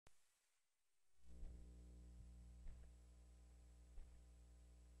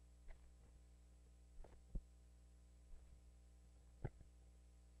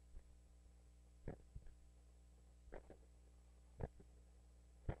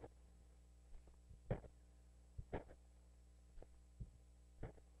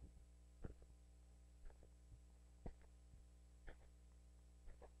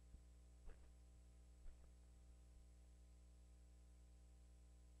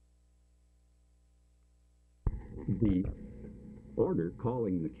The order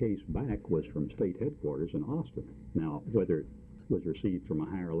calling the case back was from state headquarters in Austin. Now, whether it was received from a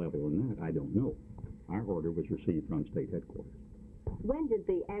higher level than that, I don't know. Our order was received from state headquarters. When did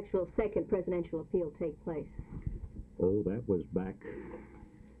the actual second presidential appeal take place? Oh, that was back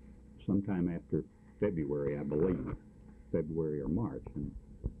sometime after February, I believe. February or March. And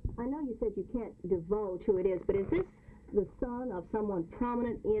I know you said you can't divulge who it is, but is this the son of someone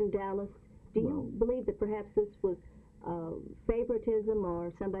prominent in Dallas? Do you believe that perhaps this was favoritism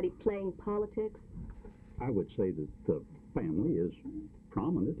or somebody playing politics? I would say that the family is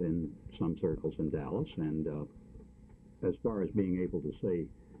prominent in some circles in Dallas, and as far as being able to say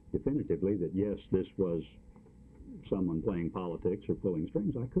definitively that yes, this was someone playing politics or pulling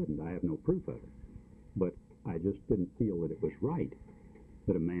strings, I couldn't. I have no proof of it. But I just didn't feel that it was right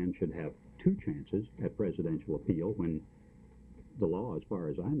that a man should have two chances at presidential appeal when the law, as far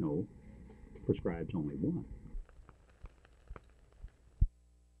as I know, prescribes only one.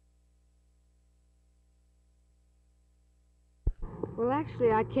 Well,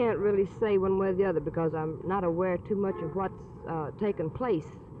 actually, I can't really say one way or the other because I'm not aware too much of what's taken place.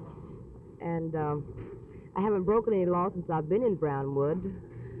 And I haven't broken any law since I've been in Brownwood.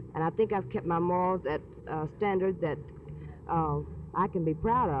 And I think I've kept my morals at a standard that I can be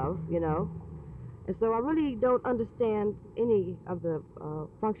proud of, you know. And so I really don't understand any of the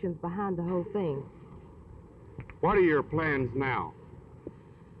functions behind the whole thing. What are your plans now?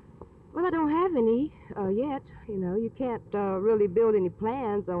 Well, I don't have any yet. You know, you can't really build any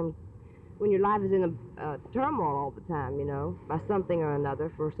plans on when your life is in a turmoil all the time, you know, by something or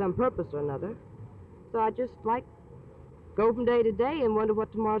another, for some purpose or another. So I just, like, go from day to day and wonder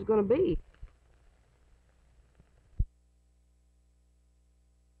what tomorrow's going to be.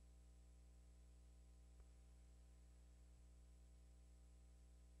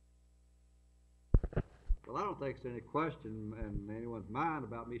 Well, I don't think there's any question in anyone's mind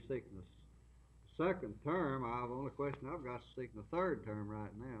about me seeking a second term. The only question I've got is seeking a third term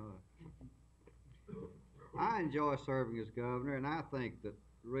right now. I enjoy serving as governor, and I think that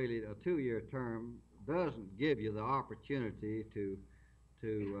really a two-year term doesn't give you the opportunity to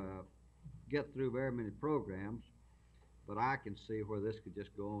get through very many programs, but I can see where this could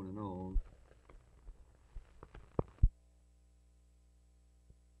just go on and on.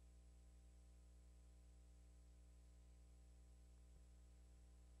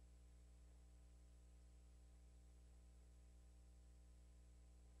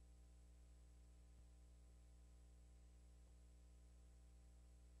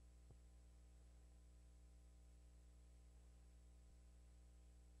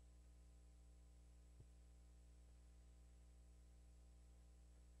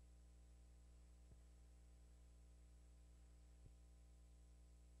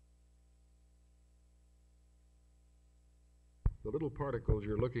 The little particles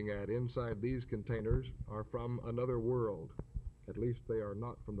you're looking at inside these containers are from another world. At least they are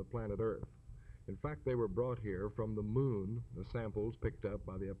not from the planet Earth. In fact, they were brought here from the moon, the samples picked up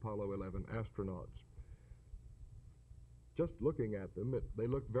by the Apollo 11 astronauts. Just looking at them, they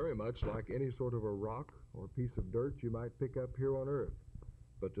look very much like any sort of a rock or piece of dirt you might pick up here on Earth.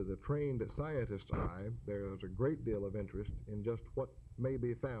 But to the trained scientist's eye, there is a great deal of interest in just what may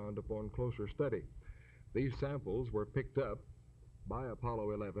be found upon closer study. These samples were picked up by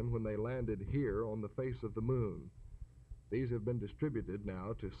Apollo 11 when they landed here on the face of the moon. These have been distributed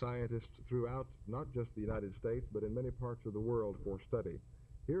now to scientists throughout not just the United States, but in many parts of the world for study.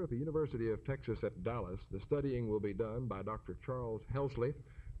 Here at the University of Texas at Dallas, the studying will be done by Dr. Charles Helsley,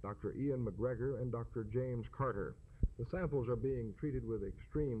 Dr. Ian McGregor, and Dr. James Carter. The samples are being treated with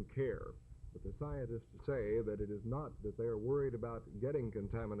extreme care, but the scientists say that it is not that they are worried about getting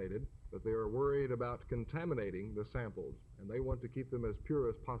contaminated, but they are worried about contaminating the samples, and they want to keep them as pure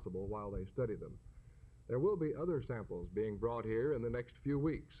as possible while they study them. There will be other samples being brought here in the next few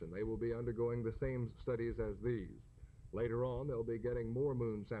weeks, and they will be undergoing the same studies as these. Later on, they'll be getting more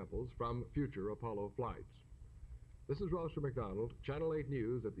moon samples from future Apollo flights. This is Rosser McDonald, Channel 8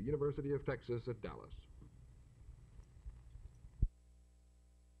 News at the University of Texas at Dallas.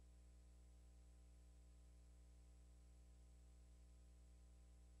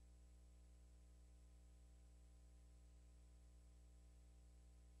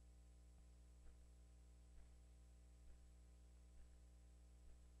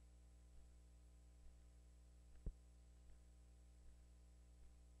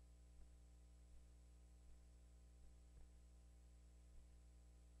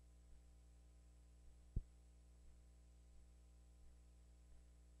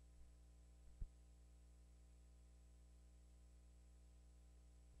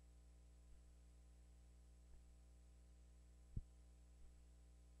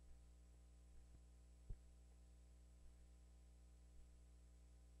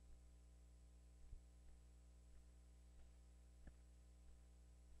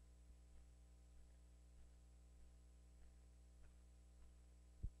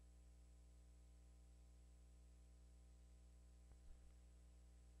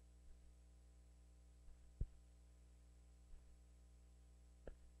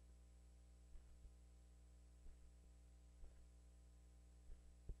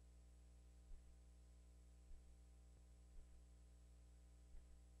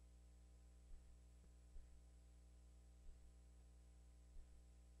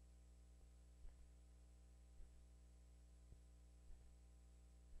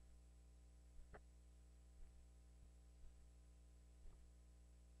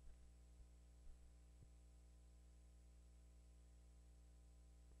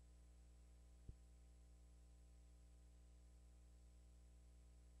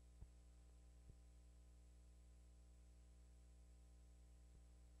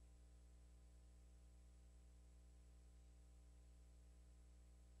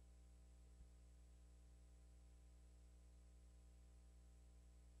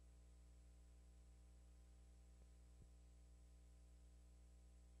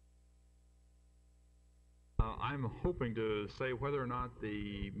 I'm hoping to say whether or not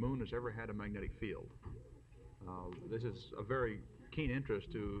the moon has ever had a magnetic field. This is a very keen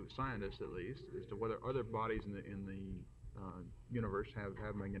interest to scientists, at least, as to whether other bodies in the universe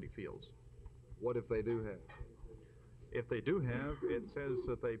have magnetic fields. What if they do have? If they do have, it says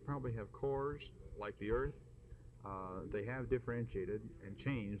that they probably have cores like the Earth. They have differentiated and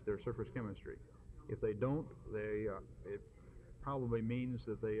changed their surface chemistry. If they don't, it probably means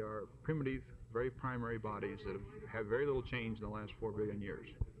that they are primitive, very primary bodies that have very little change in the last 4 billion years.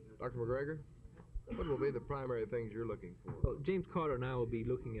 Dr. McGregor, what will be the primary things you're looking for? Well, James Carter and I will be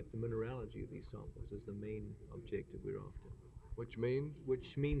looking at the mineralogy of these samples as the main objective we're after. Which means?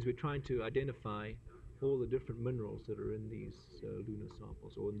 Which means we're trying to identify all the different minerals that are in these lunar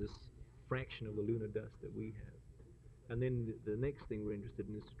samples, or in this fraction of the lunar dust that we have. And then the next thing we're interested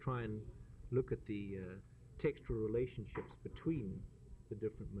in is to try and look at the textural relationships between the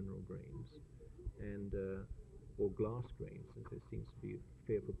different mineral grains and or glass grains, since there seems to be a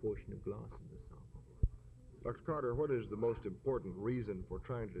fair proportion of glass in this sample. Dr. Carter, what is the most important reason for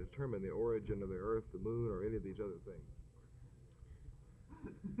trying to determine the origin of the Earth, the Moon, or any of these other things?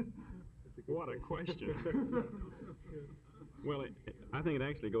 What a question. Well, I think it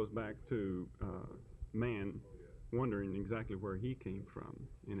actually goes back to man wondering exactly where he came from,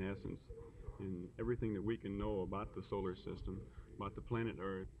 in essence. And everything that we can know about the solar system, about the planet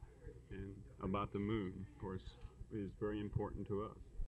Earth, and about the moon, of course, is very important to us.